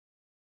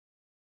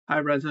Hi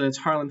residents,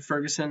 Harlan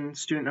Ferguson,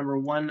 student number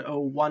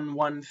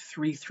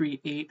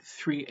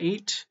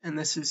 101133838, and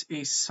this is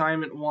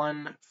assignment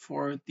 1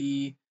 for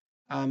the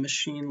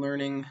machine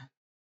learning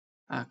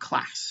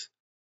class.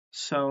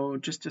 So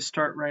just to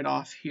start right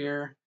off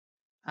here,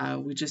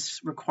 we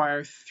just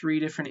require 3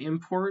 different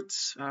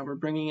imports. We're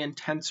bringing in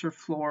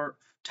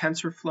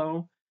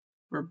TensorFlow,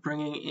 we're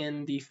bringing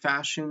in the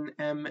Fashion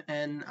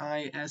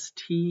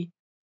MNIST,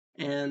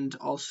 and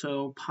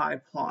also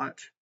PyPlot,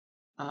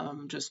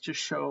 just to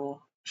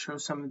show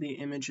some of the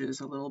images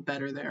a little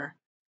better there.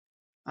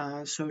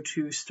 So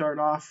to start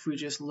off, we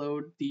just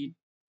load the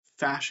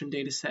Fashion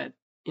dataset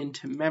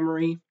into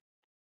memory,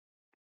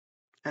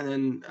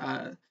 and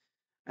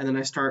then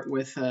I start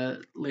with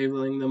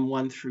labeling them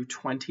 1 through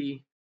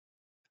 20.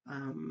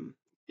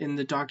 In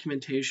the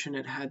documentation,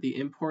 it had the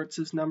imports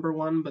as number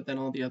 1, but then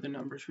all the other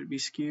numbers would be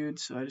skewed,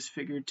 so I just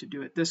figured to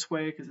do it this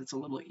way because it's a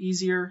little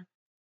easier.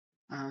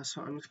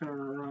 So I'm just going to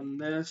run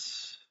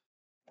this.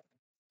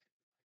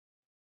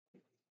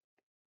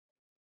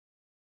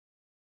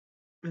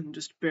 And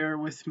just bear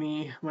with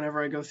me whenever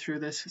I go through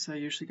this because I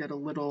usually get a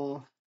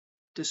little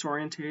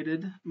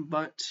disorientated,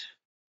 but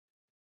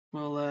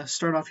we'll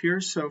start off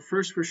here. So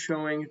first we're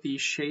showing the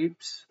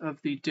shapes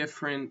of the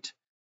different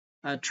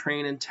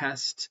train and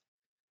test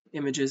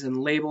images and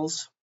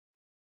labels.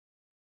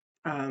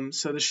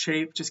 So the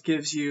shape just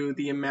gives you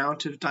the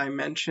amount of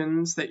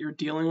dimensions that you're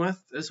dealing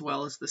with as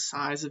well as the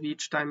size of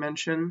each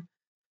dimension.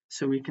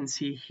 So we can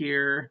see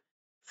here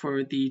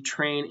for the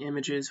train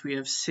images we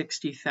have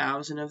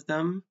 60,000 of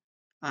them,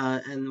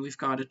 and we've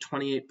got a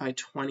 28 by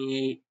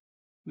 28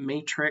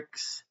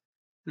 matrix.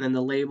 And then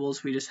the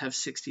labels, we just have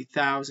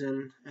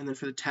 60,000. And then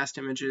for the test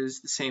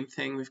images, the same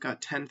thing. We've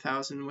got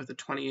 10,000 with a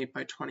 28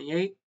 by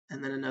 28,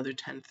 and then another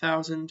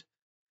 10,000.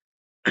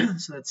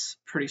 So that's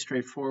pretty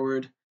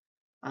straightforward.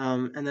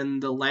 And then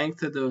the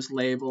length of those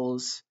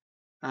labels,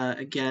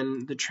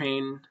 again, the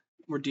train,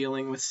 we're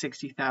dealing with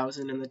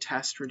 60,000, and the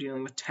test, we're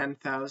dealing with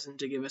 10,000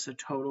 to give us a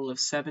total of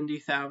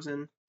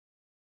 70,000.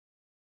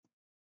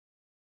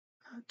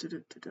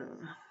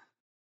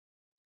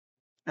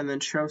 And then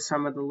show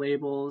some of the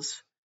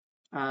labels.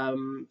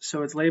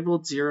 So it's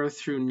labeled 0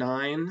 through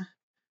 9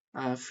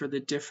 for the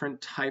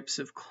different types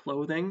of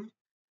clothing.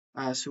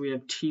 So we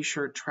have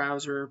t-shirt,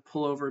 trouser,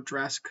 pullover,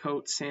 dress,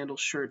 coat, sandal,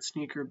 shirt,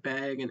 sneaker,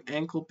 bag, and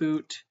ankle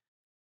boot.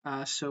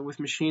 So with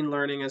machine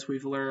learning, as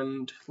we've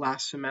learned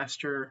last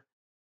semester,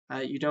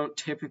 you don't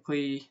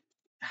typically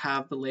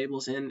have the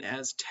labels in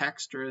as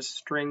text or as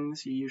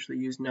strings. You usually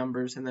use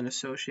numbers and then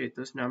associate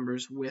those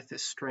numbers with a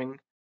string.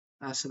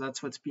 So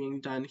that's what's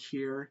being done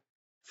here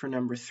for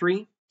number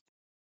 3.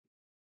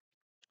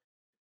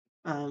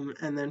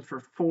 And then for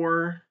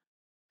 4,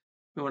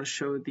 we want to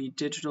show the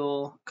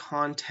digital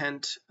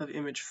content of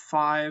image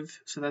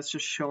 5. So that's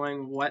just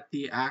showing what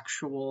the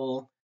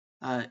actual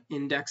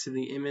index of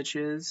the image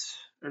is,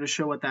 or to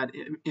show what that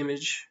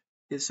image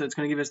is. So it's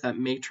going to give us that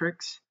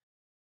matrix.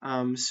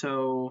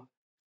 So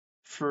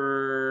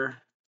for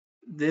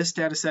this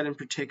data set in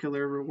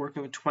particular, we're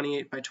working with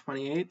 28 by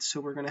 28. So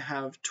we're going to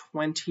have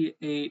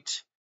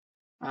 28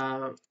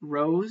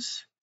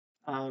 rows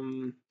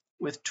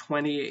with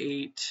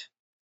 28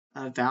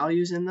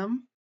 values in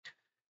them.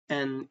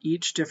 And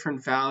each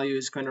different value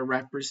is going to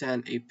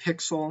represent a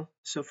pixel.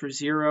 So for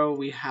 0,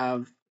 we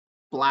have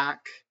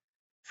black.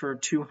 For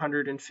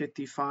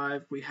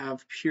 255, we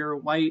have pure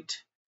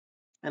white.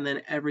 And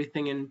then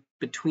everything in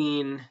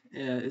between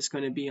is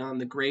going to be on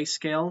the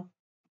grayscale.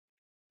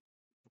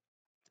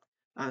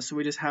 So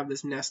we just have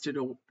this nested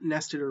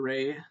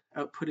array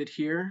outputted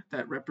here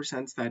that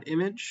represents that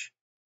image.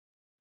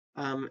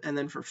 And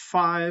then for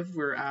 5,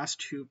 we're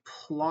asked to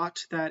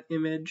plot that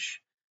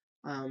image.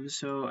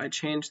 So I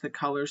changed the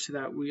color so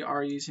that we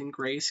are using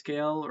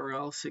grayscale, or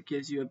else it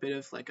gives you a bit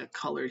of like a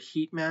colored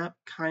heat map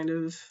kind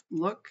of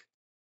look.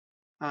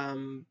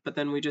 But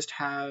then we just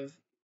have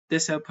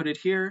this outputted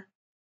here,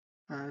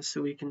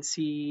 so we can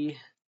see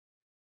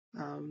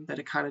that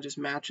it kind of just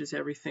matches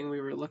everything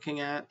we were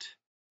looking at.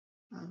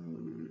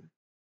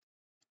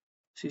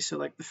 See, so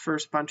like the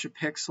first bunch of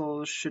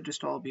pixels should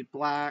just all be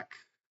black,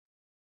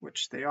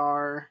 which they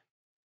are,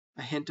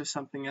 a hint of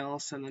something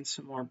else, and then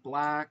some more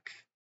black.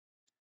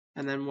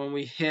 And then when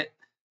we hit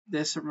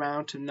this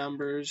amount of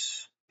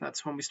numbers,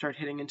 that's when we start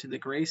hitting into the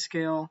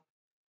grayscale.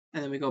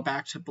 And then we go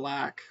back to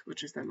black,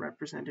 which is then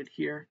represented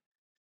here.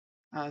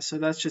 So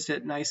that's just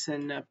it nice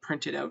and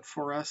printed out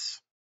for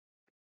us.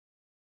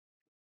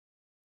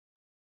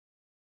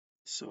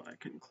 So I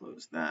can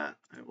close that.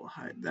 I will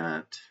hide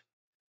that.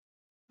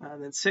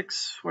 Then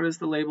 6, what is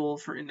the label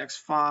for index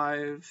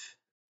 5?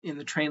 In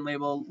the train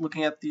label,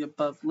 looking at the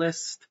above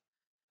list.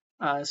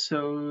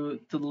 So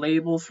the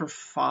label for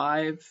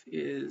 5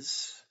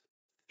 is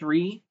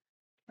 3.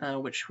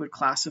 Which would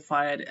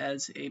classify it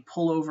as a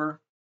pullover.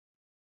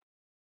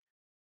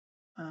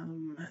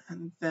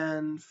 And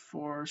then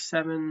for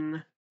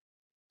 7,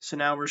 so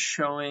now we're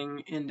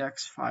showing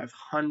index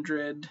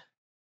 500.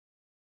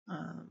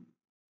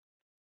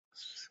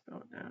 Let's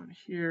go down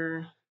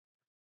here.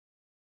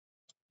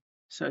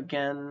 So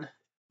again,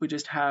 we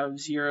just have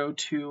 0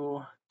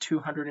 to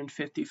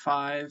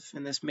 255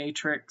 in this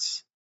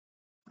matrix,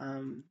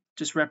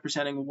 just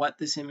representing what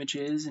this image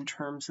is in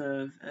terms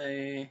of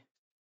a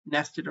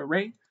nested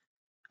array.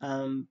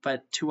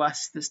 But to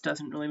us, this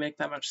doesn't really make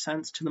that much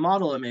sense. To the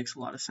model, it makes a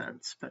lot of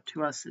sense, but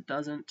to us, it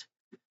doesn't.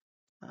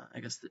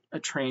 I guess a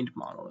trained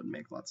model would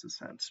make lots of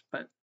sense,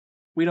 but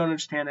we don't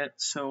understand it,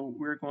 so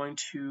we're going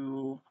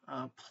to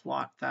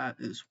plot that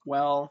as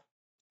well.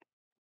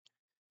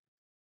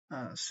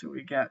 So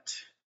we get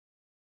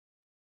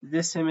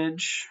this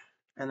image,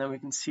 and then we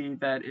can see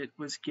that it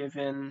was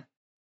given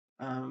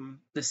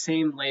the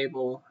same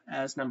label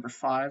as number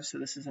 5. So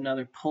this is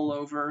another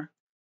pullover,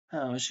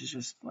 which is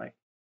just like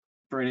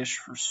British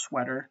for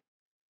sweater.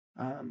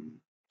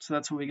 So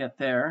that's what we get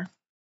there.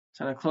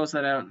 So I'm going to close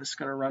that out, and it's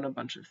going to run a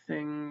bunch of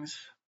things.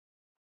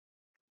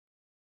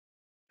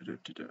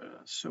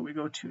 So we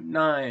go to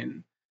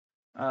 9.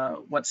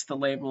 What's the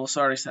label?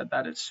 So I already said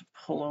that it's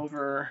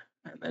pullover.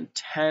 And then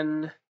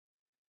 10,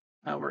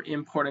 we're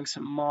importing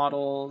some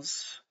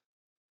models.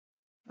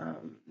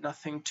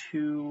 Nothing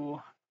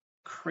too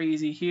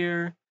crazy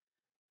here.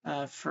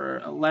 For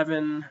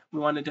 11, we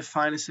want to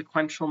define a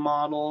sequential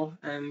model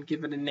and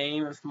give it a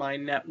name of my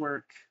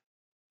network.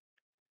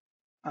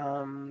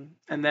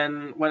 And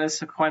then what a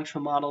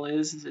sequential model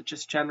is it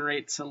just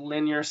generates a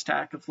linear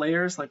stack of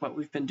layers like what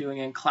we've been doing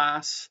in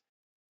class.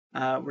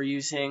 We're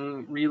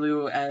using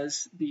ReLU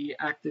as the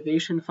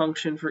activation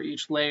function for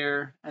each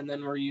layer, and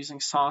then we're using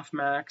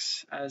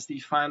softmax as the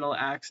final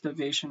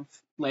activation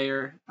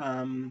layer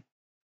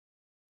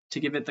to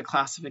give it the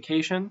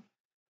classification.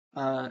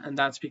 And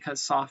that's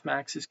because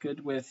softmax is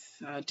good with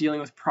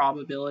dealing with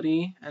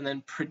probability and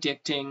then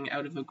predicting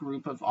out of a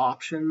group of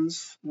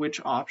options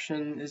which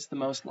option is the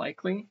most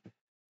likely.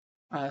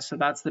 So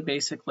that's the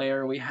basic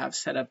layer we have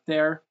set up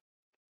there.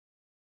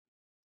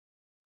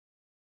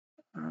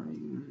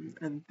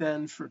 And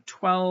then for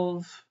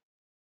 12,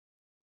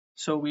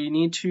 so we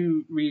need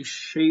to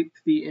reshape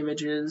the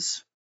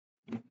images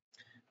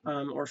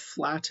or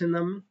flatten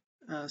them.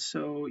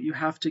 So you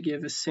have to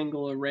give a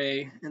single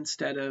array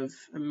instead of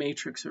a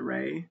matrix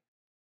array.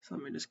 So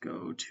let me just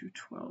go to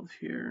 12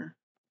 here.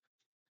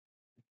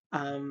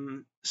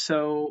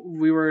 So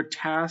we were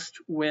tasked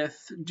with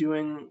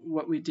doing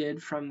what we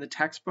did from the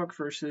textbook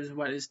versus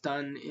what is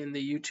done in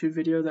the YouTube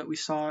video that we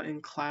saw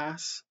in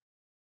class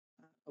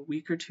a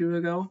week or two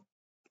ago.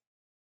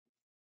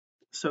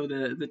 So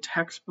the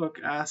textbook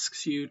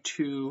asks you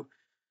to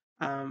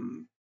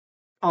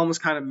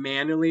almost kind of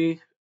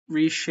manually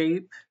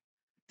reshape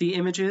the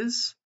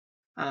images.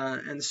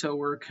 And so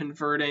we're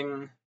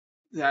converting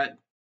that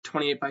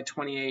 28 by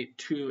 28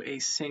 to a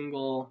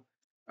single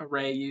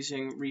array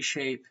using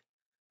reshape.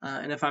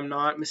 And if I'm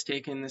not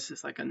mistaken, this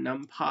is like a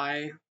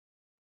NumPy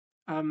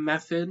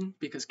method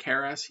because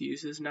Keras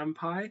uses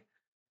NumPy.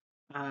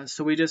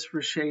 So we just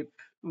reshape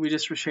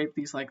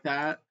these like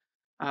that.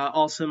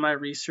 Also in my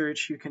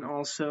research, you can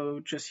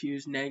also just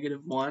use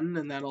 -1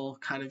 and that'll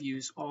kind of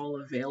use all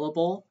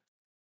available.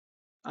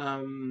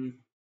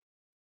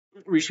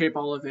 Reshape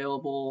all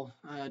available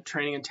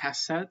training and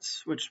test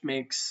sets, which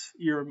makes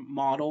your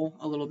model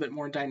a little bit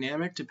more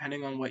dynamic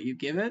depending on what you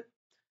give it.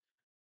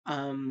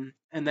 And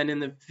then in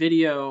the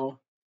video,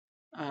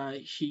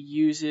 he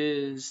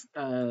uses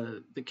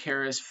the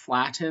Keras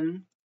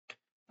flatten,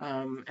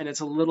 and it's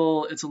a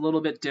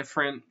little bit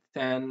different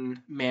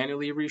than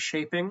manually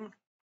reshaping.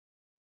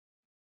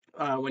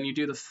 When you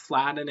do the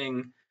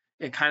flattening,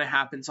 it kind of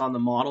happens on the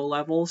model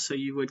level, so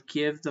you would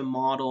give the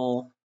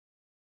model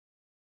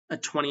a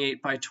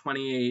 28 by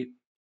 28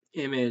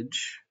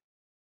 image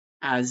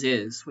as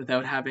is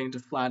without having to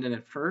flatten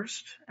it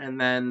first, and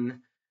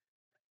then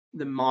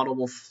the model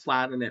will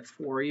flatten it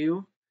for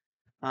you.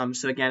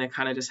 So again, it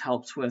kind of just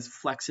helps with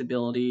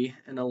flexibility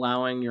and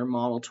allowing your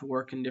model to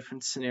work in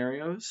different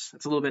scenarios.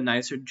 It's a little bit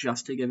nicer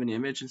just to give an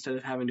image instead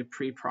of having to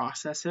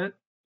pre-process it.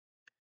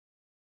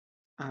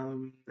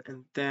 And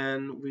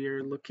then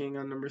we're looking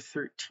on number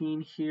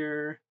 13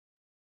 here.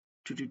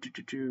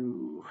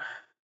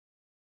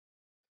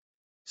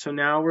 So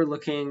now we're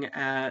looking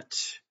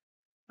at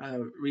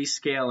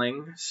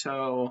rescaling.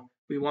 So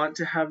we want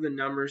to have the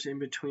numbers in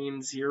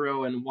between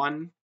 0 and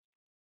 1.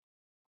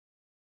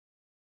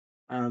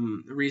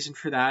 The reason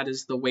for that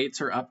is the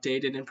weights are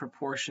updated in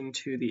proportion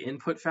to the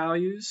input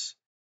values.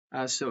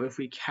 So if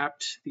we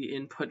kept the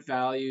input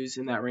values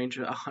in that range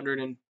of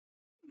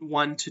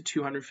 101 to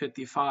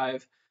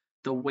 255,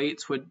 the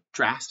weights would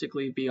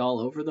drastically be all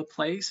over the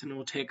place and it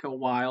will take a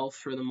while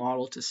for the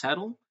model to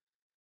settle.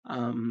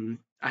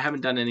 I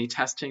haven't done any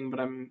testing, but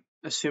I'm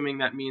assuming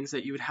that means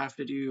that you would have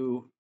to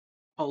do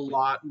a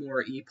lot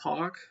more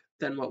epoch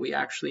than what we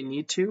actually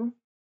need to,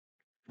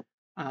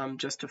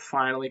 just to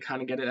finally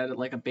kind of get it at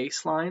like a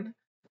baseline.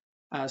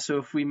 So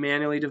if we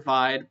manually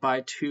divide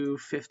by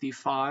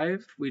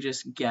 255, we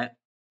just get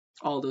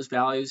all those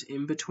values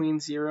in between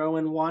 0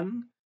 and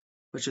 1,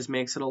 which just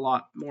makes it a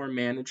lot more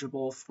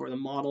manageable for the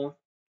model.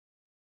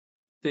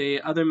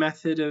 The other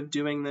method of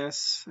doing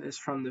this is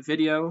from the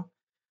video,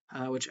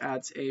 which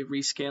adds a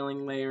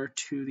rescaling layer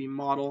to the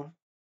model.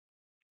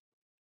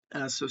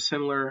 So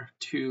similar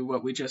to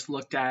what we just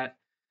looked at,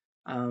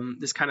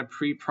 this kind of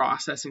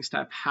pre-processing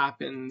step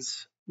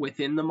happens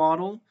within the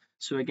model.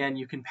 So again,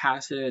 you can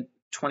pass it a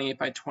 28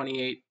 by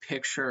 28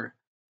 picture,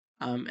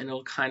 and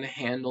it'll kind of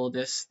handle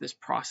this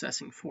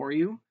processing for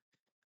you,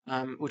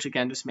 which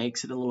again just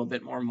makes it a little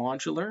bit more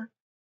modular.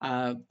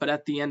 But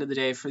at the end of the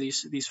day, for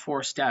these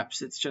 4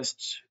 steps, it's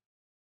just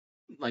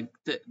like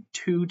the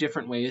 2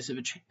 different ways of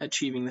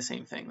achieving the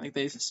same thing. Like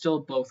they still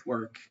both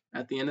work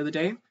at the end of the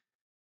day.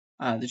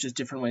 There's just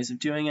different ways of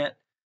doing it.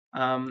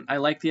 I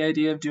like the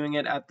idea of doing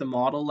it at the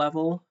model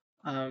level,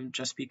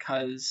 just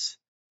because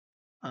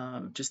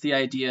just the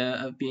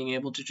idea of being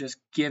able to just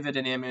give it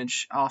an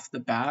image off the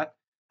bat.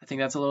 I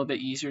think that's a little bit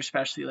easier,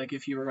 especially like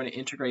if you were going to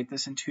integrate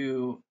this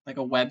into like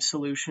a web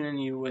solution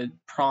and you would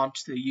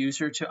prompt the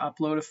user to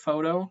upload a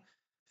photo.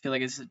 I feel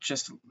like it's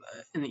just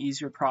an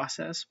easier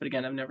process, but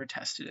again, I've never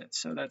tested it,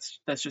 so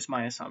that's just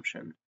my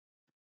assumption.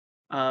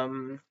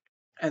 And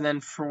then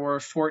for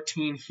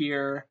 14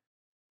 here,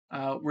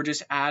 we're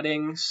just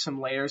adding some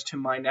layers to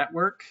my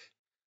network.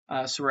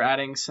 So we're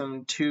adding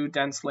some 2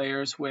 dense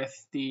layers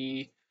with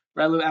the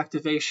ReLU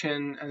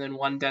activation and then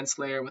 1 dense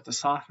layer with the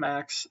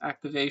softmax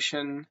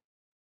activation.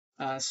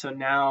 So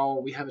now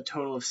we have a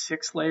total of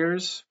 6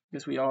 layers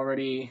because we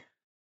already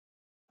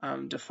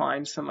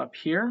defined some up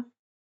here.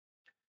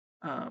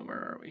 Where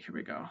are we? Here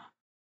we go.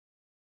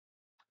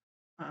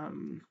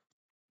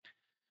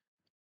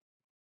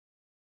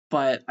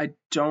 But I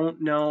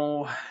don't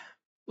know,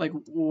 like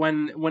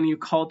when you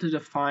called to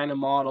define a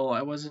model,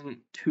 I wasn't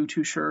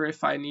too sure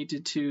if I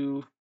needed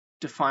to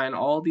define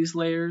all these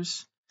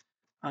layers.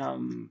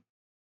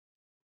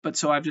 But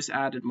so I've just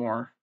added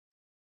more.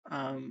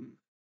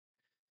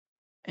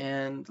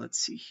 And let's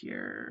see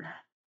here.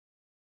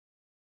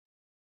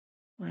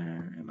 Where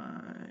am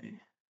I?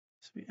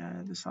 So we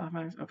add the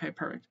softmax. Okay,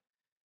 perfect.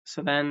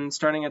 So then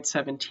starting at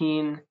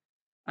 17,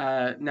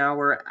 now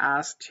we're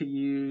asked to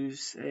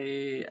use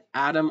a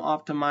atom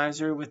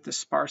optimizer with the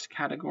sparse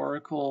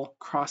categorical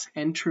cross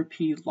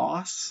entropy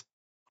loss.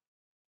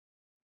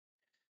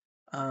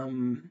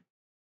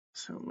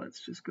 So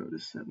let's just go to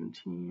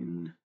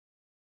 17.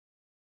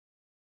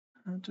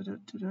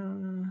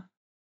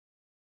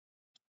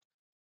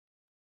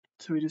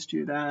 So we just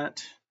do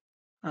that.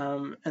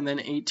 And then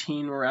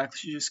 18, we're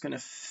actually just going to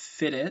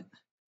fit it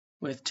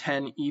with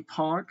 10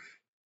 epoch.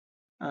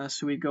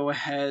 So we go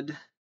ahead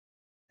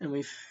and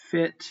we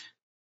fit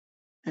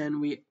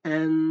and we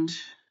end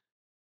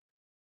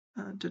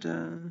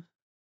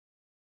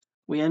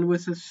we end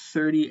with a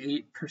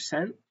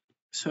 38%.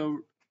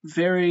 So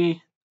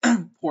very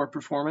poor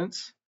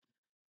performance.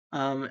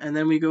 And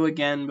then we go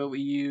again, but we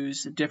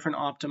use a different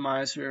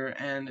optimizer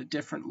and a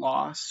different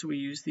loss. So we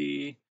use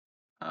the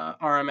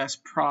RMS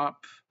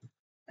prop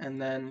and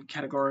then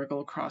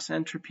categorical cross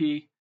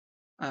entropy.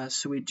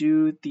 So we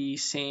do the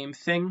same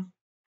thing.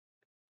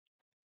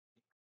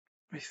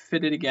 We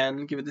fit it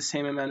again, give it the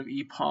same amount of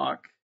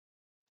epoch,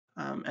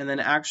 and then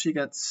it actually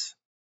gets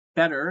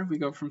better. We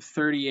go from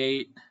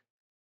 38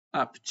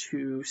 up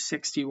to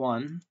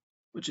 61,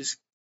 which is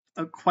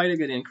quite a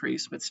good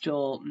increase, but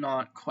still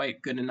not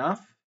quite good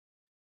enough.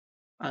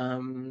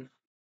 And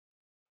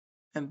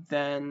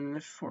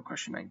then for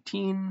question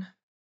 19,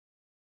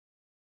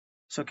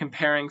 so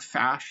comparing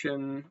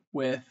fashion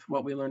with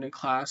what we learned in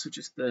class, which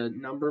is the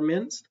number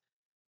minced.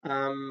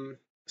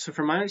 So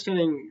from my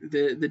understanding,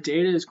 the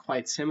data is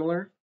quite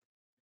similar,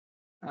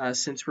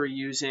 since we're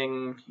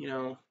using,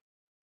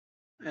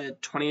 a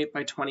 28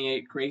 by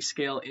 28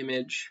 grayscale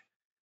image.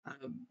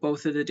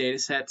 Both of the data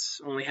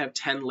sets only have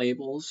 10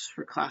 labels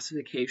for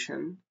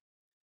classification.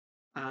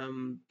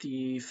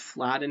 The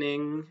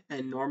flattening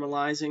and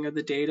normalizing of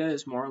the data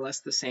is more or less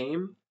the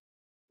same.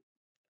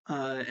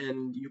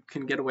 And you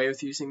can get away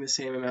with using the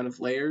same amount of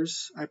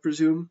layers, I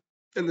presume,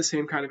 and the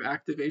same kind of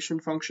activation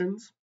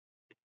functions.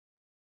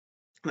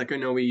 Like I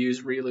know we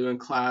use ReLU in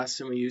class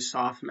and we use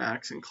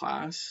softmax in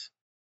class.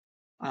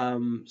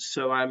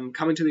 So I'm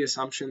coming to the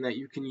assumption that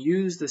you can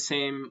use the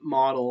same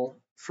model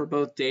for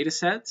both data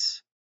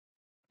sets,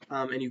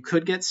 and you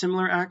could get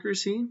similar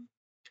accuracy.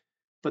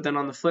 But then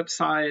on the flip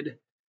side,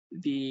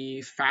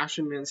 the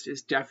fashion minced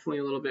is definitely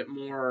a little bit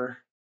more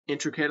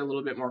intricate, a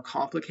little bit more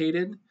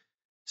complicated.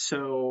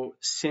 So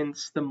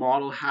since the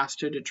model has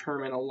to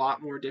determine a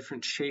lot more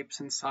different shapes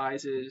and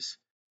sizes,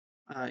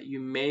 you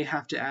may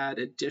have to add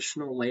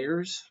additional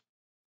layers.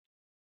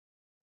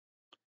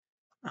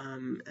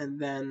 And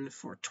then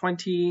for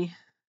 20,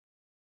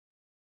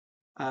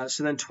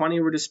 so then 20,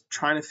 we're just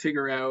trying to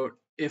figure out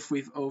if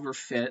we've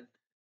overfit,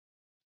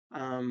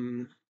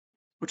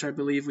 which I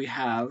believe we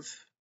have,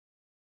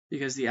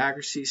 because the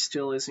accuracy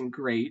still isn't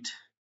great.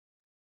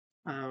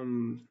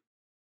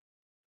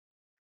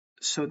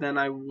 So then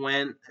I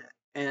went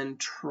and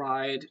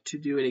tried to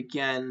do it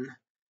again,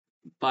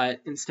 but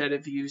instead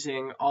of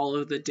using all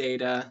of the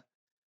data,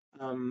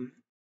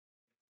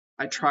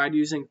 I tried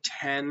using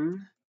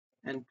 10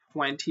 and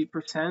 20%,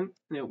 and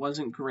it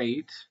wasn't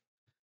great.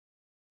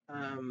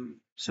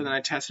 So then I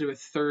tested with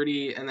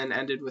 30 and then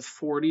ended with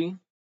 40.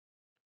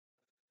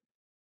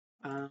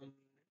 And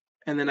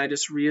then I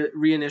just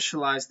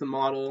reinitialized the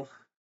model,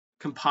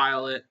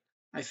 compile it,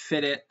 I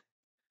fit it,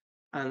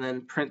 and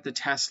then print the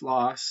test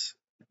loss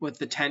with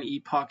the 10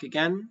 epoch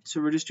again.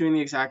 So we're just doing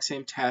the exact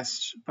same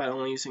test, but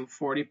only using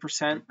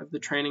 40% of the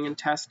training and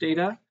test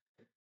data.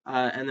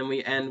 And then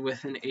we end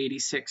with an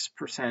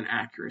 86%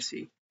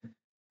 accuracy.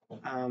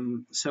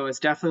 So it's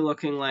definitely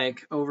looking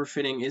like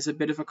overfitting is a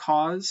bit of a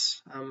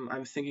cause.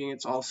 I'm thinking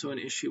it's also an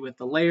issue with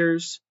the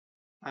layers,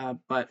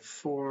 but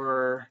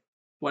for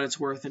what it's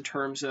worth in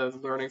terms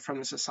of learning from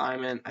this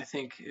assignment, I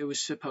think it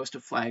was supposed to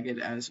flag it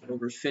as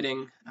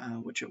overfitting,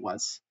 which it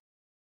was.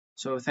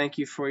 So thank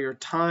you for your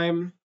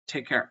time.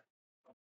 Take care.